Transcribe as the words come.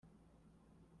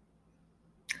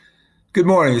Good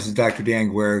morning. This is Dr.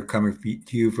 Dan Guerra coming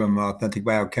to you from Authentic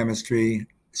Biochemistry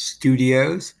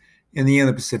Studios in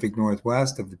the Pacific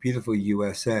Northwest of the beautiful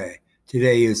USA.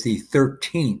 Today is the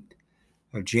 13th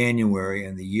of January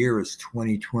and the year is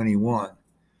 2021.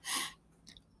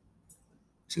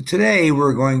 So today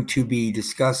we're going to be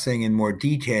discussing in more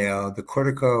detail the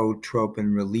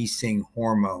corticotropin releasing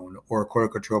hormone or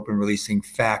corticotropin releasing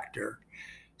factor,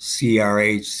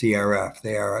 CRH, CRF.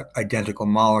 They are identical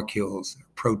molecules,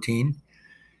 protein.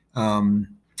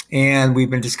 And we've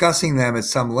been discussing them at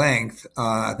some length,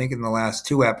 I think in the last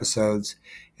two episodes,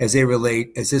 as they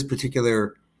relate as this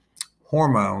particular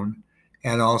hormone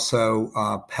and also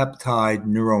peptide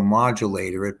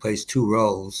neuromodulator. It plays two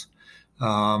roles.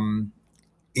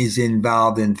 Is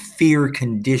involved in fear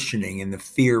conditioning and the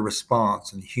fear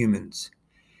response in humans.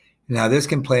 Now, this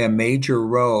can play a major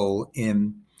role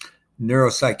in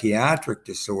neuropsychiatric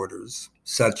disorders,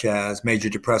 such as major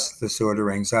depressive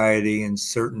disorder, anxiety, and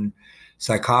certain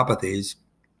psychopathies,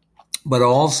 but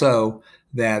also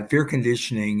that fear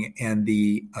conditioning and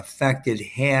the effect it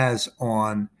has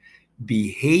on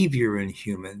behavior in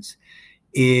humans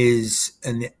is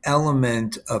an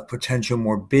element of potential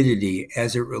morbidity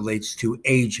as it relates to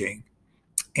aging.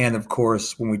 And of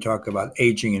course, when we talk about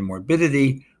aging and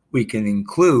morbidity, we can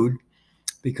include,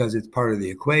 because it's part of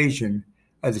the equation,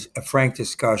 a frank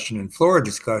discussion and florid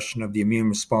discussion of the immune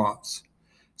response.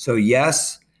 So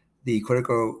yes, the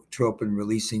corticotropin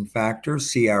releasing factor,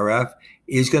 CRF,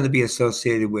 is going to be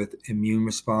associated with immune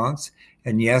response.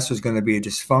 And yes, there's going to be a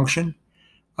dysfunction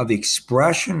of the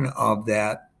expression of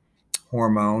that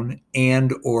hormone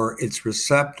and or its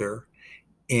receptor.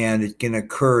 And it can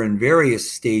occur in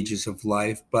various stages of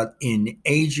life, but in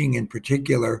aging in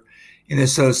particular, in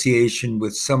association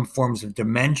with some forms of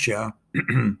dementia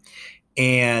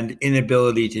and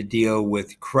inability to deal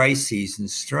with crises and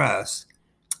stress,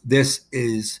 this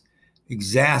is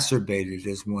exacerbated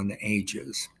as one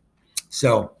ages.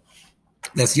 So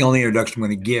that's the only introduction I'm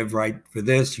going to give right for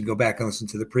this. You can go back and listen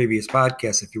to the previous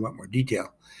podcast if you want more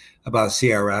detail about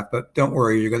CRF, but don't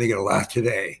worry, you're going to get a lot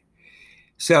today.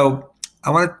 So I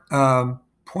want to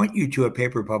point you to a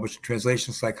paper published in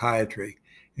Translational Psychiatry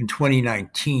in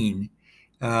 2019,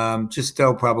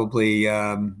 probably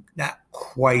not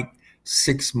quite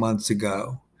 6 months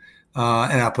ago.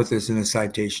 And I'll put this in a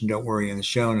citation, don't worry, in the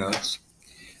show notes.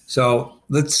 So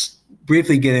let's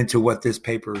briefly get into what this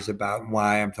paper is about and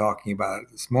why I'm talking about it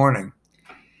this morning.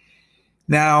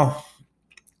 Now,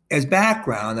 as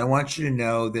background, I want you to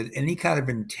know that any kind of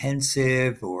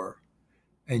intensive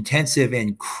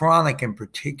and chronic in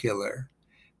particular,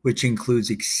 which includes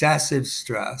excessive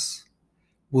stress,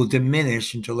 will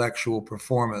diminish intellectual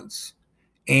performance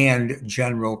and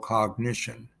general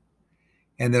cognition.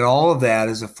 And that all of that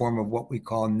is a form of what we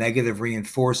call negative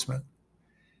reinforcement.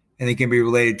 And it can be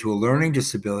related to a learning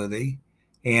disability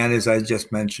and, as I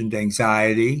just mentioned,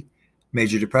 anxiety,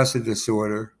 major depressive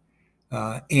disorder,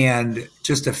 and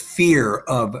just a fear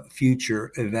of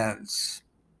future events.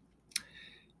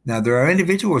 Now, there are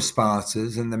individual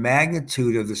responses, and the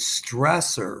magnitude of the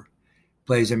stressor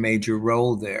plays a major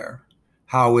role there,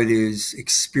 how it is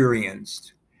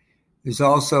experienced. There's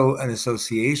also an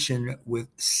association with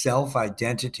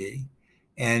self-identity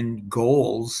and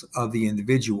goals of the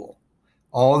individual.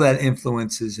 All that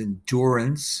influences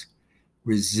endurance,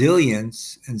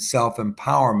 resilience, and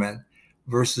self-empowerment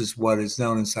versus what is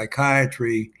known in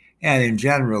psychiatry and in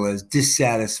general as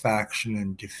dissatisfaction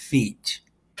and defeat.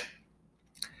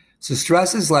 So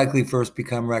stress is likely first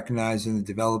become recognized in the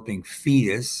developing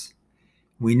fetus.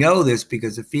 We know this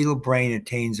because the fetal brain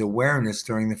attains awareness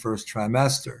during the first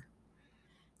trimester.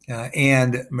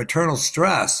 And maternal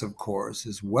stress, of course,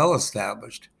 is well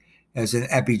established as an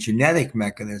epigenetic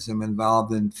mechanism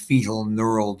involved in fetal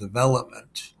neural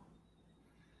development.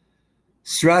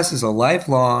 Stress is a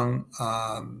lifelong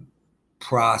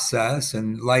process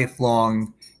and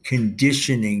lifelong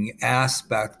conditioning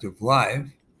aspect of life.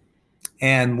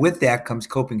 And with that comes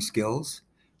coping skills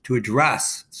to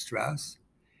address stress.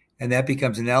 And that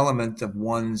becomes an element of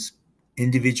one's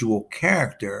individual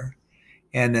character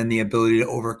and then the ability to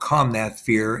overcome that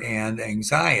fear and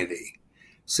anxiety.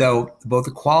 So both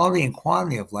the quality and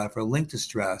quantity of life are linked to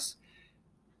stress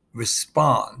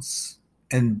response.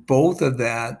 And both of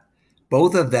those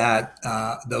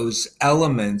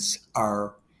elements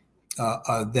are,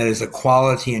 that is a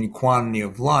quality and quantity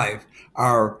of life,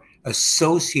 are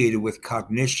associated with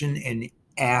cognition and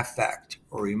affect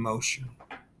or emotion.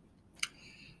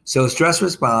 So stress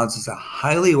response is a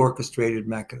highly orchestrated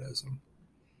mechanism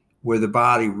where the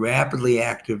body rapidly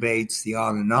activates the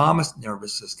autonomous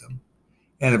nervous system.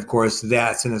 And of course,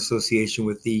 that's in association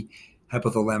with the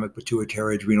hypothalamic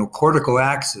pituitary adrenal cortical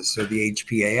axis, or the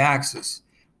HPA axis,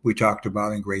 we talked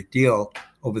about in great deal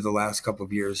over the last couple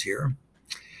of years here.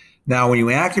 Now, when you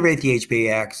activate the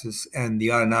HPA axis and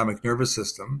the autonomic nervous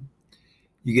system,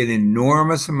 you get an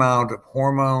enormous amount of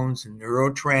hormones and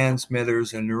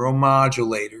neurotransmitters and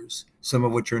neuromodulators, some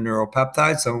of which are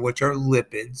neuropeptides, some of which are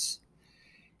lipids.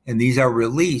 And these are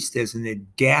released as an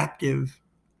adaptive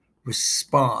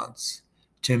response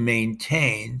to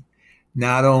maintain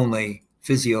not only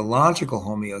physiological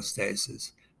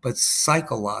homeostasis, but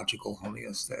psychological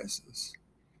homeostasis,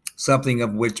 something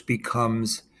of which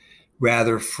becomes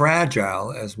rather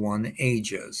fragile as one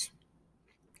ages.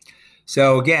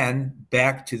 So again,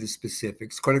 back to the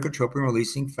specifics,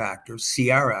 corticotropin-releasing factor,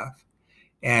 CRF,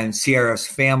 and CRF's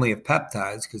family of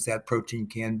peptides, because that protein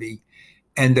can be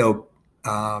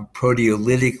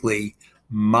proteolytically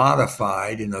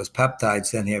modified, and those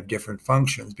peptides then have different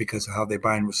functions because of how they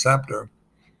bind receptor.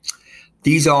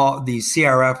 These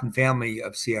CRF and family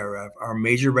of CRF are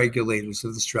major regulators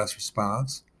of the stress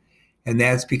response, and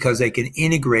that's because they can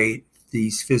integrate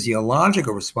these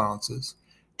physiological responses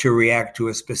to react to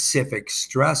a specific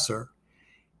stressor,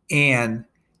 and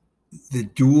the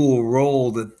dual role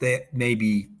that may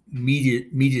be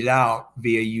meted out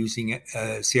via using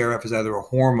CRF as either a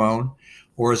hormone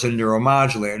or as a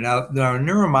neuromodulator. Now, a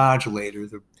neuromodulator,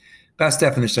 the best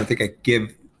definition I think I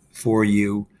give for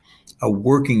you, a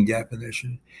working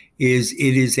definition, is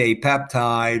it is a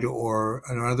peptide or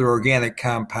another organic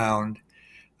compound,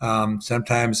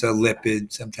 sometimes a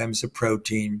lipid, sometimes a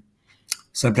protein,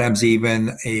 sometimes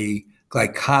even a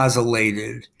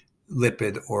glycosylated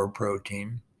lipid or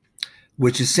protein,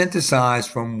 which is synthesized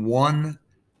from one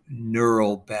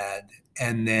neural bed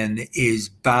and then is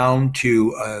bound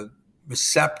to a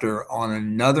receptor on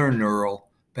another neural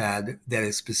bed that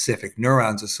is specific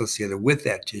neurons associated with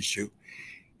that tissue.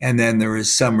 And then there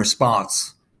is some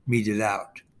response meted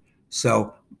out.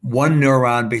 So one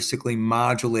neuron basically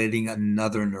modulating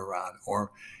another neuron,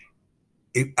 or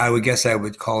I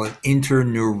would call it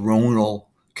interneuronal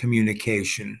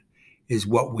communication, is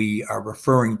what we are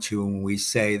referring to when we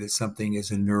say that something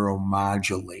is a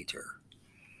neuromodulator.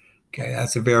 Okay,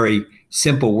 that's a very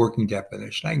simple working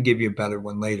definition. I can give you a better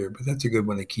one later, but that's a good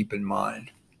one to keep in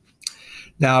mind.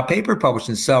 Now, a paper published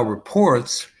in Cell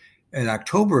Reports in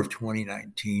October of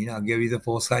 2019, I'll give you the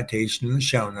full citation in the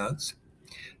show notes,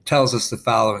 tells us the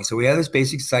following. So we have this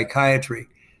basic psychiatry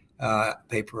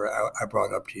paper I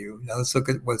brought up to you. Now let's look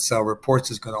at what Cell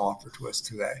Reports is going to offer to us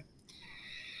today.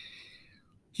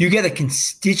 You get a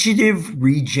constitutive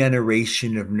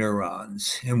regeneration of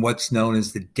neurons in what's known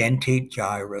as the dentate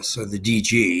gyrus, or the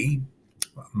DG,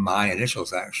 my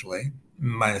initials actually,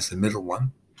 minus the middle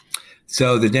one.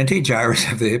 So the dentate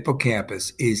gyrus of the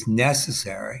hippocampus is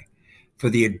necessary for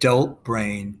the adult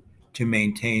brain to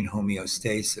maintain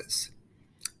homeostasis.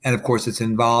 And of course, it's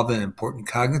involved in important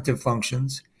cognitive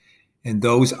functions, and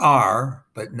those are,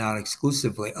 but not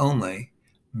exclusively only,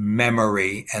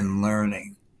 memory and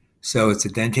learning. So it's the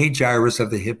dentate gyrus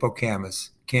of the hippocampus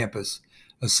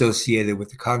associated with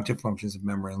the cognitive functions of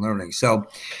memory and learning. So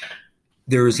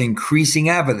there is increasing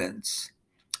evidence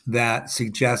that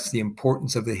suggests the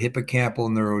importance of the hippocampal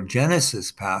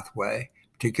neurogenesis pathway,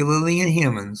 particularly in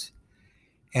humans,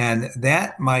 and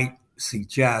that might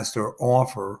suggest or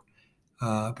offer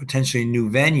potentially a new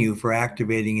venue for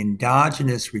activating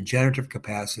endogenous regenerative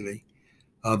capacity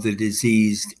of the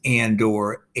diseased and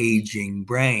or aging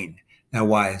brain. Now,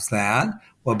 why is that?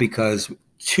 Well, because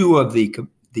two of the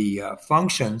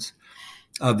functions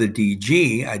of the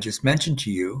DG I just mentioned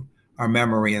to you are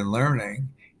memory and learning.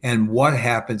 And what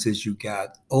happens as you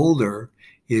get older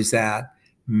is that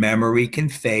memory can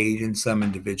fade in some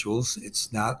individuals.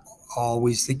 It's not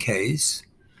always the case.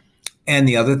 And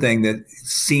the other thing that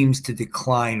seems to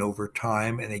decline over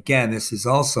time, and again, this is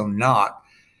also not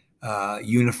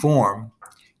uniform,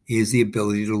 is the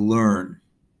ability to learn.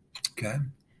 Okay,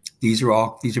 these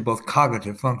are both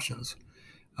cognitive functions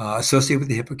associated with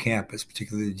the hippocampus,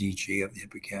 particularly the DG of the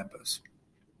hippocampus.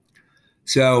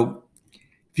 So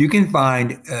if you can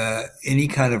find any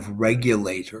kind of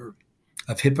regulator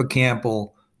of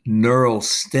hippocampal neural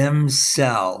stem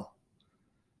cell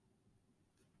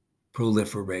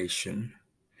proliferation,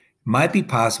 it might be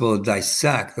possible to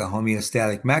dissect the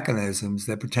homeostatic mechanisms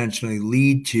that potentially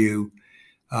lead to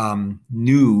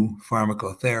new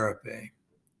pharmacotherapy.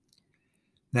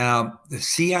 Now, the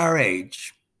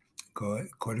CRH,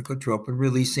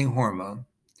 corticotropin-releasing hormone,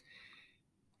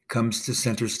 comes to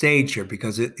center stage here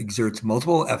because it exerts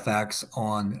multiple effects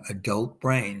on adult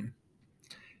brain.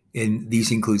 And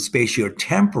these include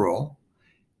spatiotemporal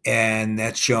And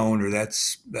that's shown, or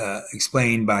that's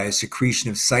explained by a secretion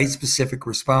of site-specific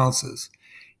responses,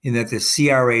 in that the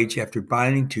CRH, after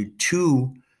binding to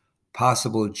two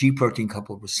possible G protein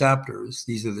coupled receptors,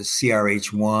 these are the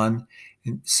CRH1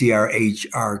 and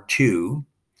CRHR2,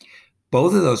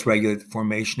 both of those regulate the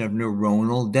formation of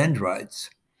neuronal dendrites.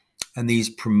 And these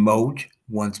promote,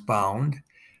 once bound,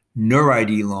 neurite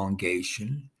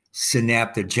elongation,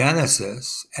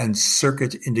 synaptogenesis, and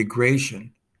circuit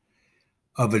integration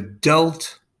of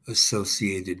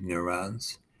adult-associated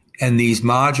neurons, and these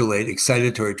modulate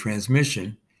excitatory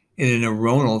transmission in a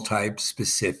neuronal type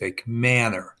specific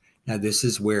manner. Now, this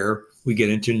is where we get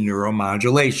into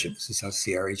neuromodulation. This is how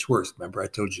CRH works. Remember, I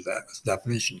told you that as a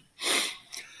definition.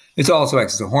 It also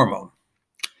acts as a hormone.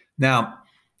 Now,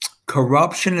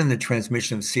 corruption in the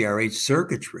transmission of CRH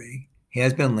circuitry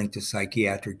has been linked to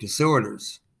psychiatric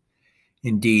disorders.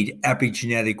 Indeed,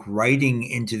 epigenetic writing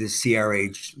into the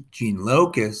CRH gene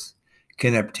locus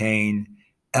can obtain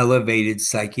elevated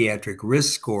psychiatric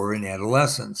risk score in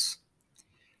adolescence,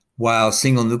 while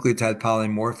single nucleotide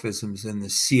polymorphisms in the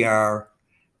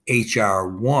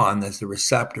CRHR1, that's the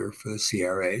receptor for the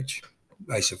CRH,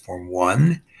 isoform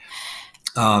 1,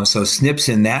 so SNPs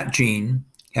in that gene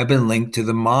have been linked to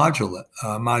the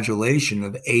modulation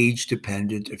of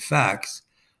age-dependent effects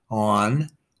on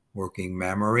working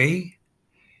memory,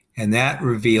 and that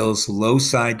reveals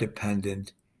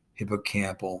loci-dependent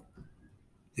hippocampal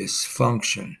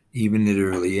dysfunction, even at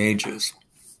early ages.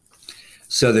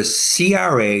 So the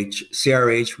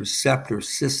CRH receptor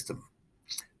system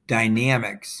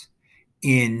dynamics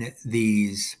in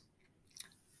these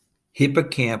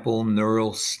hippocampal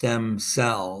neural stem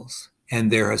cells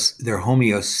and their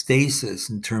homeostasis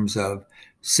in terms of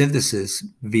synthesis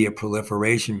via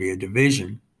proliferation, via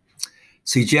division,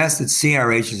 suggests that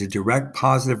CRH is a direct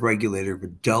positive regulator of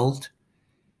adult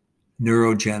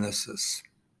neurogenesis.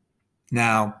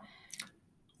 Now,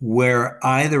 where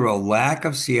either a lack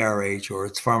of CRH or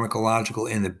its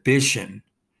pharmacological inhibition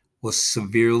will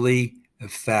severely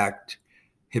affect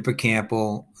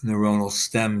hippocampal neuronal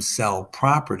stem cell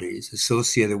properties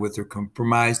associated with their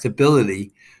compromised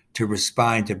ability to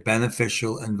respond to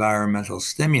beneficial environmental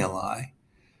stimuli,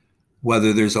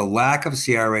 whether there's a lack of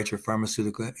CRH or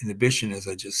pharmaceutical inhibition, as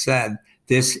I just said,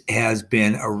 this has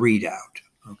been a readout,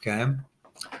 okay?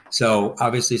 So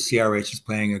obviously CRH is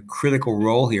playing a critical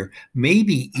role here,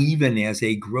 maybe even as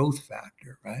a growth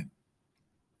factor, right?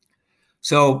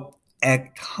 So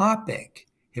ectopic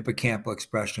hippocampal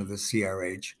expression of the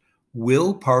CRH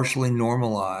will partially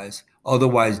normalize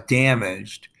otherwise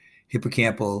damaged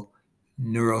hippocampal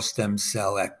neurostem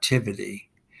cell activity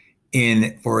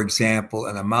in, for example,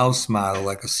 in a mouse model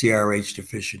like a CRH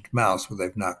deficient mouse where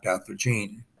they've knocked out their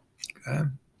gene. Okay?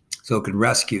 So it can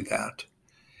rescue that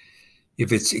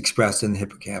if it's expressed in the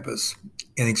hippocampus.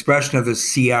 An expression of the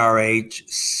CRH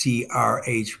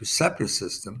receptor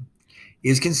system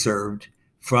is conserved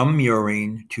from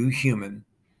murine to human,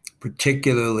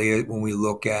 particularly when we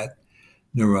look at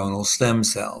neuronal stem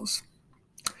cells.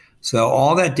 So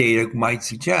all that data might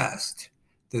suggest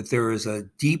that there is a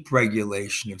deep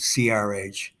regulation of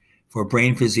CRH for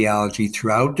brain physiology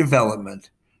throughout development,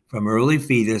 from early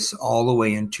fetus all the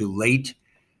way into late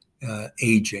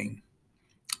aging.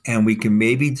 And we can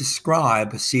maybe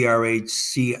describe a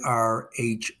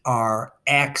CRH-CRHR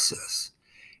axis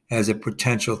as a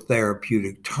potential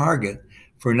therapeutic target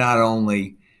for not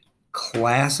only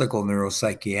classical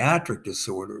neuropsychiatric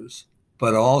disorders,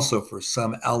 but also for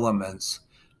some elements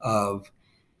of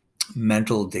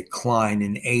mental decline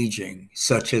in aging,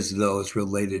 such as those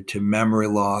related to memory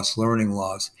loss, learning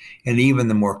loss, and even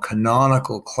the more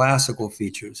canonical classical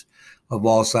features of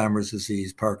Alzheimer's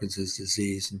disease, Parkinson's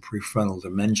disease, and prefrontal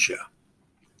dementia.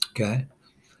 Okay?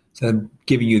 So I'm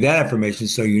giving you that information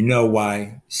so you know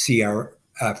why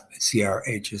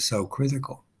CRH is so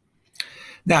critical.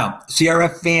 Now,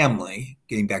 CRF family,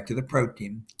 getting back to the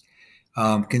protein,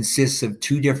 consists of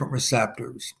two different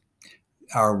receptors.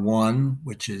 R1,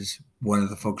 which is one of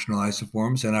the functional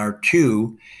isoforms, and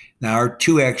R2. Now,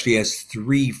 R2 actually has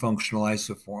three functional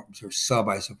isoforms or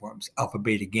subisoforms, alpha,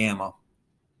 beta, gamma.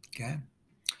 Okay.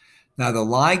 Now, the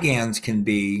ligands can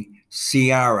be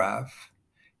CRF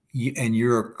and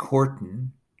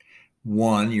urocortin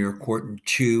 1, urocortin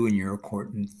 2, and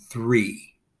urocortin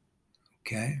 3.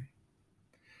 Okay.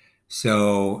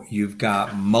 So you've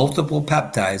got multiple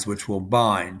peptides which will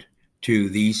bind to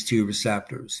these two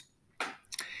receptors.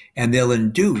 And they'll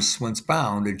induce, once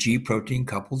bound, a G protein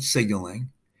coupled signaling,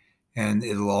 and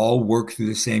it'll all work through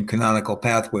the same canonical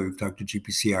pathway. We've talked to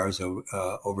GPCRs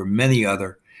over many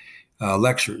other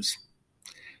lectures.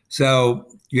 So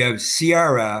you have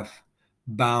CRF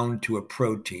bound to a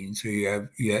protein. So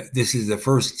this is the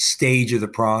first stage of the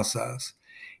process.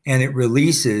 And it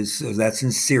releases, so that's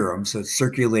in serum, so it's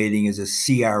circulating as a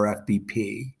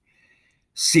CRFBP.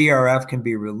 CRF can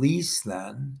be released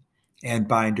then and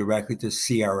bind directly to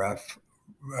CRF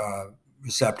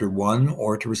receptor 1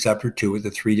 or to receptor 2 with the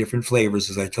 3 different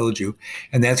flavors, as I told you.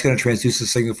 And that's going to transduce the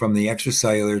signal from the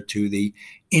extracellular to the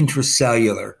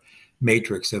intracellular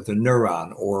matrix of the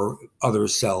neuron or other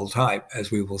cell type, as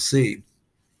we will see.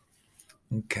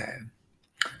 Okay.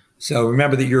 So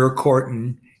remember that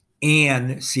urocortin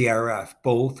and CRF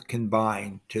both can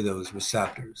bind to those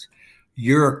receptors.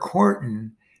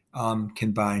 Urocortin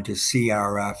can bind to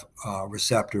CRF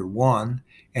receptor 1,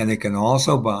 and it can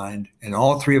also bind, and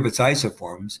all 3 of its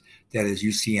isoforms, that is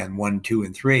UCN 1, 2,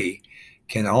 and 3,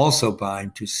 can also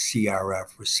bind to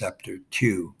CRF receptor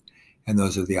 2, and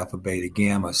those are the alpha, beta,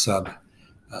 gamma sub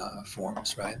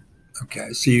forms, right?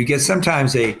 Okay, so you get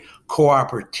sometimes a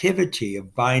cooperativity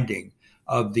of binding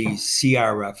of these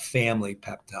CRF family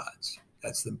peptides.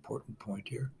 That's the important point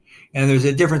here. And there's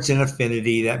a difference in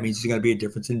affinity. That means there's going to be a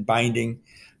difference in binding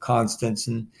constants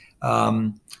and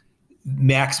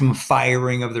maximum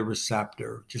firing of the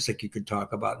receptor, just like you could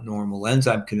talk about normal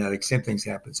enzyme kinetics. Same things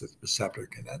happens with receptor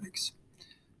kinetics.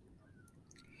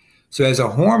 So as a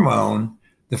hormone,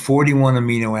 the 41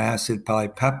 amino acid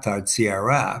polypeptide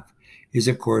CRF is,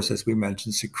 of course, as we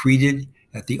mentioned, secreted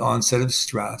at the onset of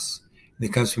stress. And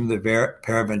it comes from the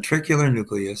paraventricular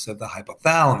nucleus of the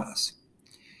hypothalamus.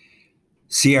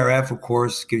 CRF, of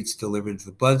course, gets delivered to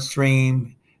the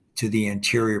bloodstream, to the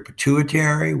anterior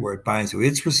pituitary, where it binds to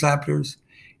its receptors.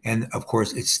 And, of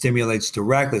course, it stimulates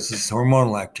directly, this is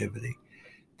hormonal activity,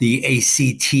 the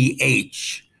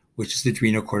ACTH, which is the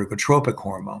adrenocorticotropic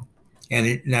hormone. And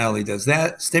it not only does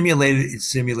that, it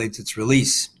stimulates its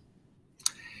release.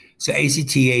 So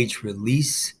ACTH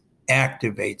release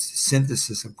activates the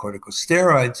synthesis of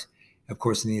corticosteroids, of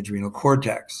course, in the adrenal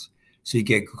cortex. So you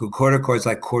get glucocorticoids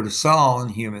like cortisol in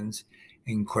humans,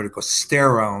 and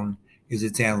corticosterone is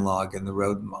its analog in the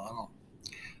rodent model.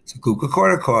 So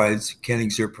glucocorticoids can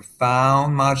exert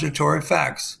profound modulatory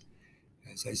effects,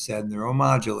 as I said,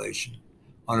 neuromodulation,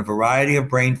 on a variety of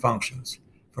brain functions,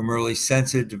 from early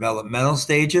sensitive developmental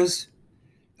stages,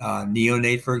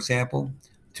 neonate, for example,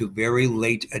 to very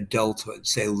late adulthood,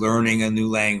 say learning a new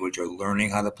language or learning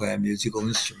how to play a musical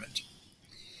instrument.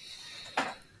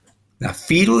 Now,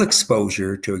 fetal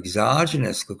exposure to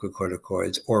exogenous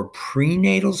glucocorticoids or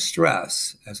prenatal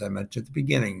stress, as I mentioned at the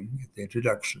beginning, at the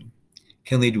introduction,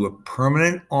 can lead to a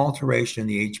permanent alteration in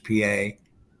the HPA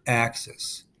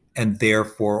axis and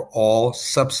therefore all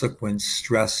subsequent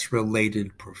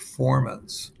stress-related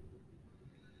performance.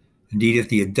 Indeed, at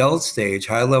the adult stage,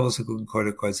 high levels of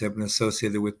glucocorticoids have been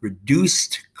associated with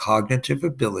reduced cognitive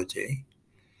ability,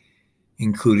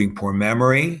 including poor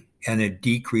memory and a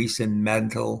decrease in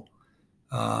mental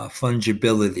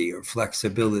fungibility or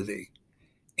flexibility,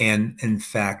 and in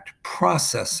fact,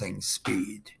 processing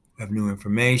speed of new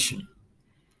information.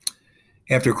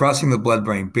 After crossing the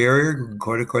blood-brain barrier,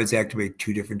 glucocorticoids activate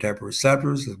 2 different types of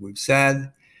receptors, as we've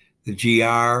said, the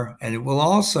GR, and it will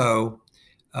also,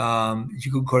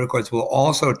 glucocorticoids will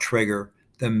also trigger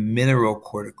the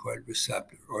mineralocorticoid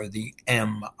receptor, or the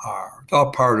MR. It's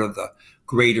all part of the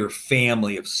greater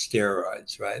family of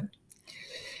steroids, right?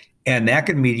 And that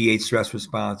can mediate stress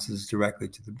responses directly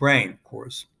to the brain, of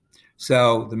course.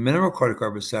 So the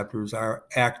mineralocorticoid receptors are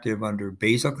active under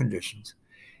basal conditions,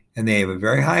 and they have a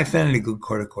very high affinity to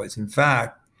glucocorticoids. In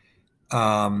fact,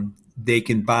 they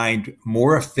can bind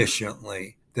more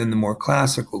efficiently than the more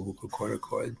classical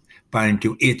glucocorticoid, binding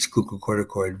to its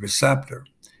glucocorticoid receptor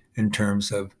in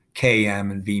terms of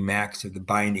Km and Vmax of the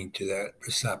binding to that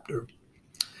receptor.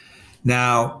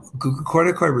 Now,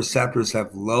 glucocorticoid receptors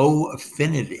have low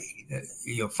affinity,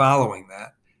 following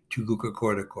that, to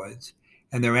glucocorticoids,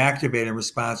 and they're activated in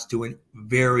response to a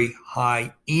very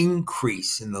high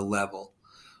increase in the level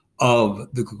of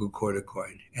the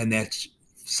glucocorticoid, and that's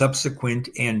subsequent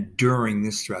and during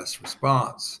the stress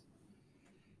response.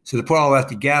 So to put all that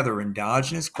together,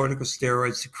 endogenous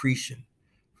corticosteroid secretion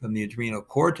from the adrenal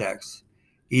cortex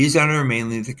is under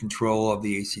mainly the control of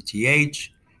the ACTH,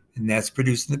 and that's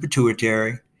produced in the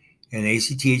pituitary, and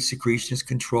ACTH secretion is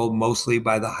controlled mostly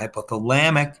by the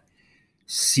hypothalamic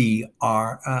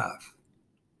CRF.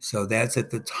 So that's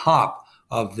at the top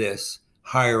of this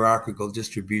hierarchical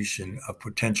distribution of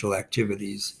potential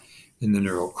activities in the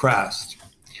neural crest.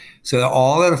 So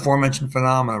all that aforementioned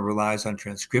phenomena relies on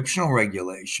transcriptional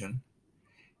regulation,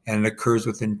 and it occurs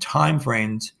within time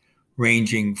frames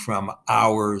ranging from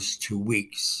hours to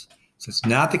weeks. So it's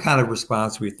not the kind of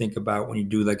response we think about when you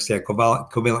do, like, say, a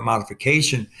covalent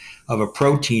modification of a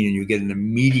protein and you get an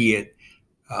immediate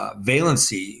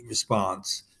valency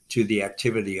response to the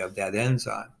activity of that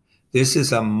enzyme. This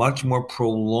is a much more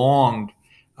prolonged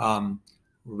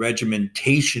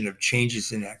regimentation of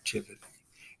changes in activity.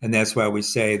 And that's why we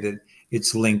say that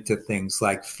it's linked to things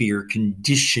like fear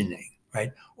conditioning,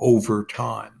 right, over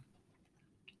time.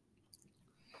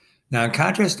 Now, in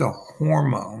contrast to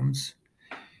hormones,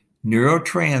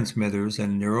 neurotransmitters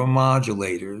and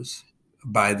neuromodulators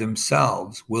by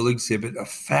themselves will exhibit a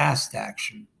fast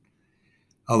action,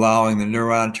 allowing the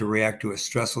neuron to react to a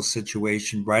stressful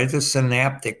situation right at the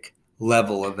synaptic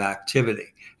level of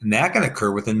activity. And that can occur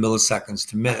within milliseconds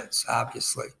to minutes,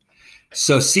 obviously.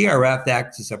 So CRF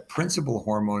acts as a principal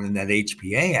hormone in that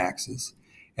HPA axis,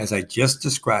 as I just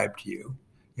described to you,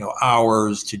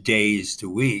 hours to days to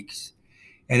weeks.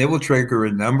 And it will trigger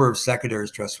a number of secondary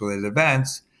stress-related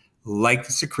events, like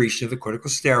the secretion of the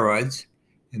corticosteroids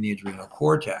in the adrenal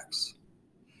cortex.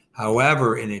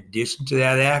 However, in addition to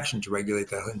that action to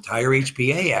regulate the entire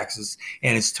HPA axis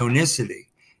and its tonicity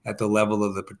at the level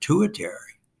of the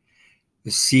pituitary,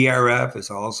 the CRF is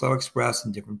also expressed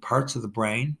in different parts of the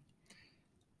brain,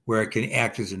 where it can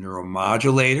act as a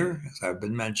neuromodulator, as I've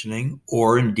been mentioning,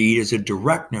 or indeed as a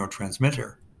direct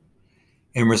neurotransmitter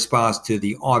in response to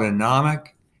the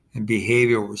autonomic and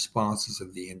behavioral responses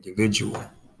of the individual.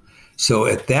 So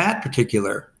at that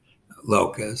particular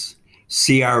locus,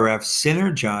 CRF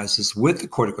synergizes with the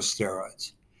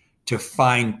corticosteroids to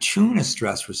fine-tune a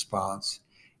stress response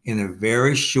in a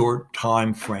very short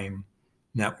time frame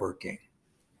networking.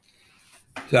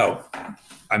 So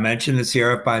I mentioned that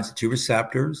CRF binds to two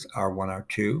receptors, R1,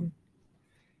 R2,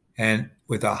 and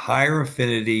with a higher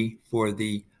affinity for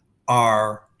the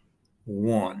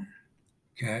R1,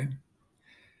 okay?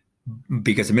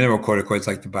 Because the mineralocorticoids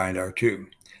like to bind R2.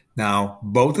 Now,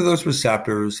 both of those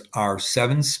receptors are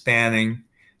seven spanning,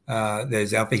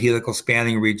 there's alpha helical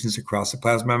spanning regions across the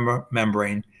plasma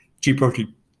membrane, G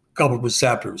protein coupled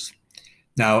receptors.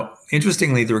 Now,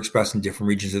 interestingly, they're expressed in different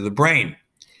regions of the brain,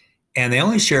 and they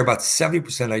only share about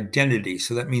 70% identity.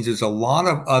 So that means there's a lot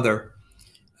of other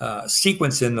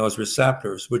sequence in those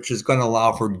receptors, which is going to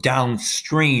allow for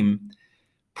downstream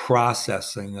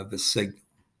processing of the signal.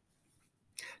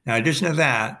 Now, in addition to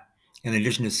that, in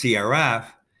addition to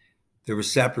CRF, the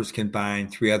receptors can bind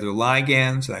three other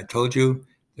ligands. And I told you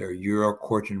they're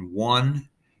urocortin 1,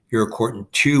 urocortin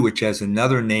 2, which has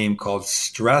another name called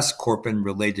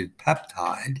stress-corpin-related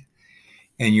peptide,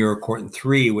 and urocortin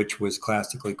 3, which was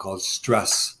classically called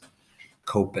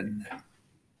stress-copin.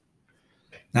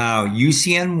 Now,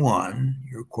 UCN1,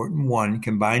 urocortin 1,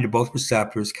 can bind to both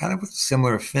receptors kind of with a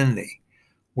similar affinity,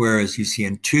 whereas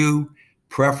UCN2,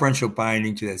 preferential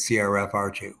binding to that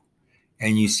CRF-R2.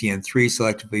 And UCN3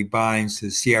 selectively binds to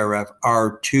the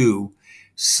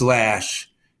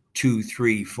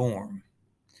CRF-R2/2,3 form.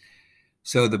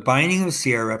 So the binding of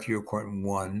CRF urocortin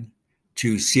 1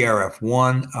 to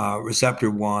CRF1,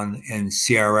 receptor 1, and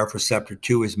CRF receptor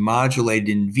 2 is modulated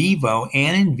in vivo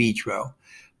and in vitro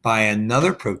by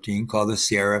another protein called the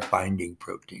CRF binding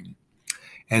protein.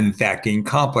 And in fact, in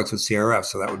complex with CRF,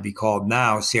 so that would be called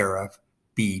now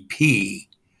CRF-BP.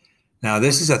 Now,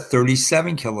 this is a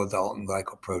 37 kilodalton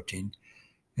glycoprotein,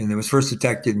 and it was first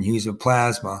detected in human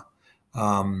plasma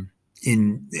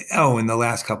in the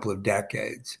last couple of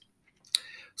decades.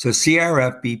 So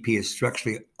CRF-BP is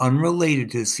structurally unrelated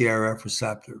to the CRF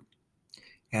receptor.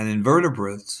 And in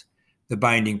vertebrates, the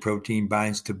binding protein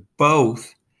binds to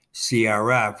both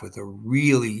CRF with a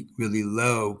really, really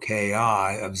low Ki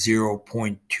of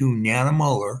 0.2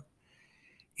 nanomolar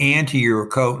and to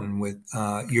urocortin with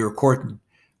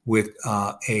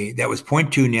that was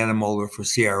 0.2 nanomolar for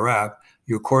CRF.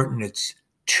 Urocortin, it's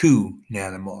 2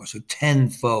 nanomolar, so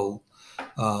 10-fold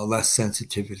less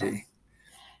sensitivity,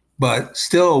 but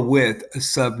still with a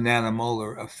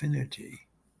sub-nanomolar affinity,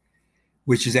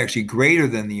 which is actually greater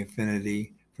than the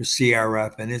affinity for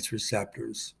CRF and its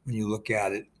receptors when you look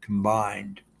at it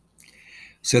combined.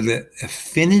 So the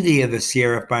affinity of the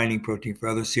CRF binding protein for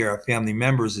other CRF family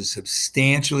members is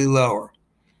substantially lower.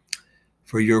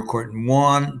 For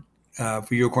urocortin 2,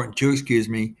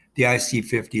 the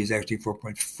IC50 is actually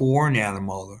 4.4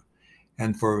 nanomolar.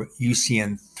 And for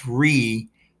UCN3,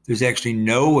 there's actually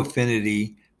no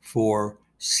affinity for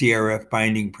CRF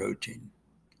binding protein.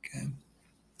 Okay.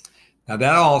 Now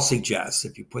that all suggests,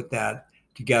 if you put that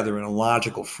together in a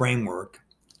logical framework,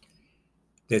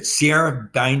 that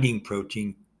CRF binding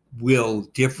protein will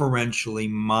differentially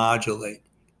modulate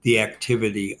the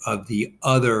activity of the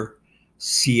other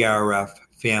CRF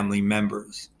family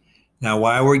members. Now,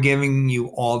 why we're giving you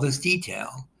all this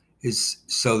detail is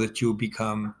so that you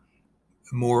become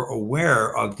more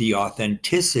aware of the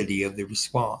authenticity of the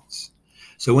response.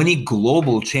 So any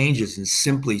global changes in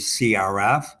simply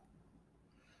CRF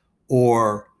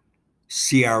or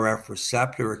CRF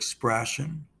receptor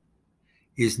expression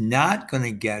is not going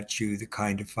to get you the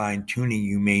kind of fine-tuning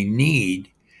you may need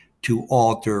to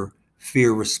alter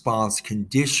fear response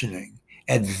conditioning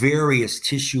at various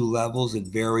tissue levels at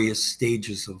various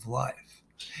stages of life,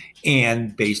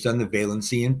 and based on the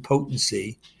valency and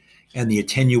potency and the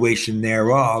attenuation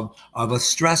thereof of a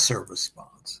stressor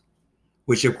response,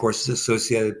 which of course is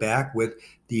associated back with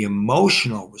the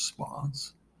emotional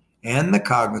response and the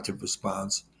cognitive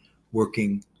response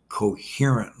working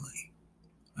coherently,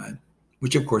 right?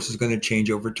 Which of course is going to change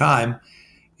over time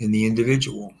in the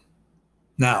individual.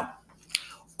 Now,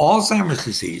 Alzheimer's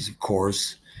disease, of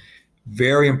course,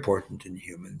 very important in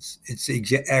humans. It's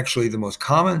actually the most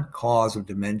common cause of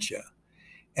dementia.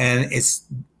 And it's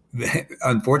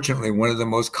unfortunately one of the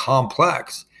most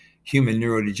complex human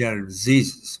neurodegenerative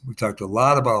diseases. We talked a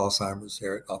lot about Alzheimer's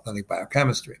here at Authentic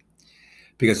Biochemistry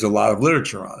because there's a lot of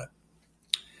literature on it.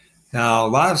 Now, a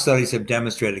lot of studies have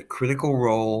demonstrated a critical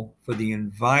role for the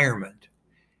environment,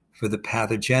 for the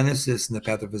pathogenesis and the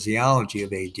pathophysiology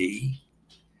of AD.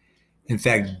 In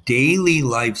fact, daily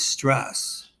life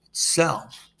stress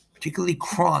itself, particularly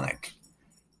chronic,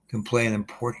 can play an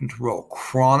important role.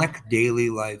 Chronic daily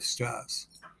life stress.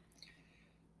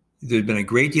 There's been a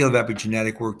great deal of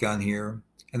epigenetic work done here,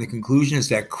 and the conclusion is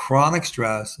that chronic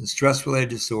stress and stress-related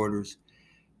disorders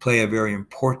play a very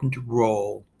important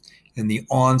role in the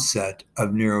onset of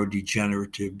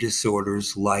neurodegenerative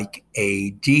disorders like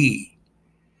AD.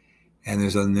 And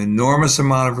there's an enormous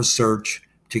amount of research,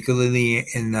 particularly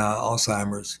in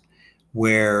Alzheimer's,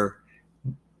 where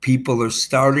people are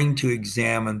starting to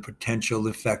examine potential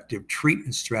effective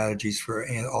treatment strategies for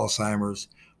Alzheimer's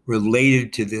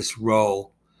related to this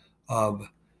role of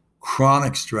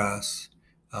chronic stress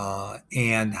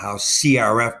and how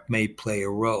CRF may play a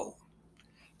role.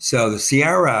 So the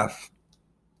CRF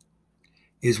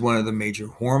is one of the major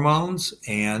hormones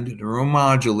and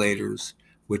neuromodulators,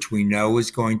 which we know is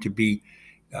going to be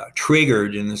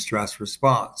triggered in the stress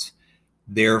response.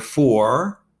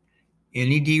 Therefore,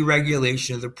 any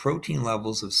deregulation of the protein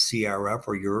levels of CRF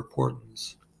or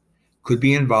urocortins could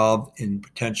be involved in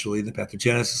potentially the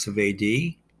pathogenesis of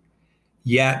AD,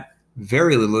 yet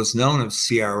very little is known of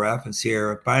CRF and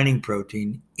CRF binding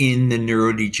protein in the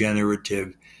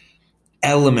neurodegenerative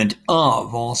element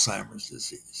of Alzheimer's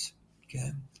disease.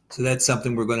 Okay, so that's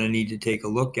something we're going to need to take a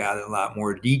look at in a lot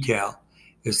more detail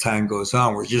as time goes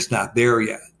on. We're just not there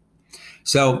yet.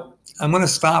 So I'm going to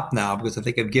stop now because I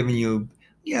think I've given you,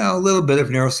 a little bit of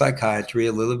neuropsychiatry,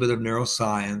 a little bit of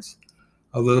neuroscience,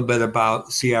 a little bit about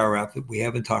CRF that we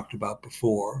haven't talked about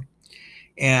before.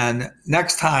 And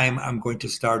next time, I'm going to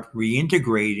start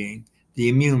reintegrating the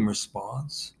immune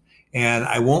response. And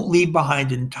I won't leave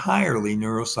behind entirely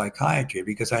neuropsychiatry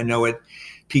because I know it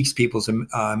piques people's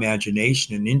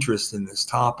imagination and interest in this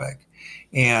topic.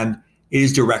 And it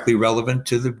is directly relevant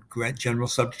to the general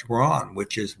subject we're on,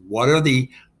 which is what are the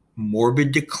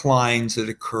morbid declines that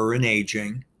occur in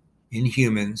aging in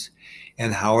humans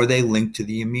and how are they linked to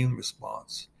the immune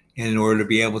response? And in order to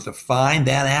be able to find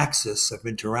that axis of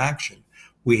interaction,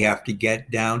 we have to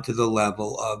get down to the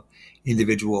level of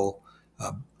individual,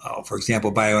 for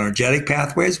example, bioenergetic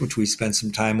pathways, which we spent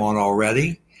some time on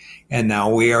already. And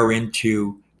now we are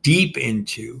deep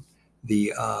into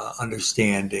the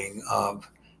understanding of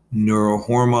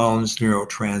neurohormones,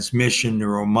 neurotransmission,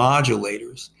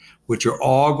 neuromodulators, which are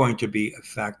all going to be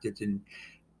affected in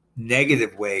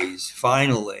negative ways,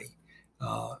 finally,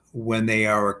 when they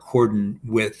are accordant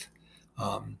with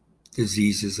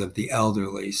diseases of the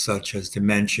elderly, such as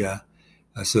dementia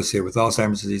associated with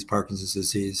Alzheimer's disease, Parkinson's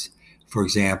disease, for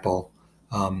example.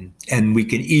 And we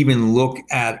can even look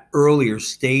at earlier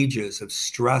stages of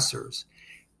stressors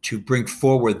to bring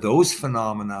forward those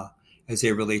phenomena as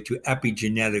they relate to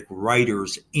epigenetic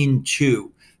writers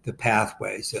into the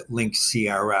pathways that link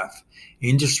CRF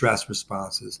into stress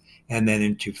responses and then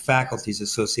into faculties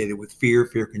associated with fear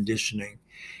conditioning,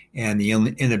 and the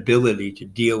inability to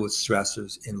deal with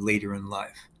stressors later in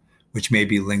life, which may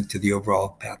be linked to the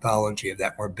overall pathology of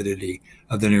that morbidity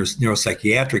of the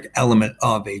neuropsychiatric element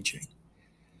of aging.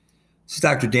 This is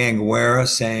Dr. Dan Guerra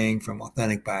saying from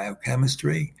Authentic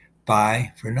Biochemistry,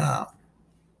 bye for now.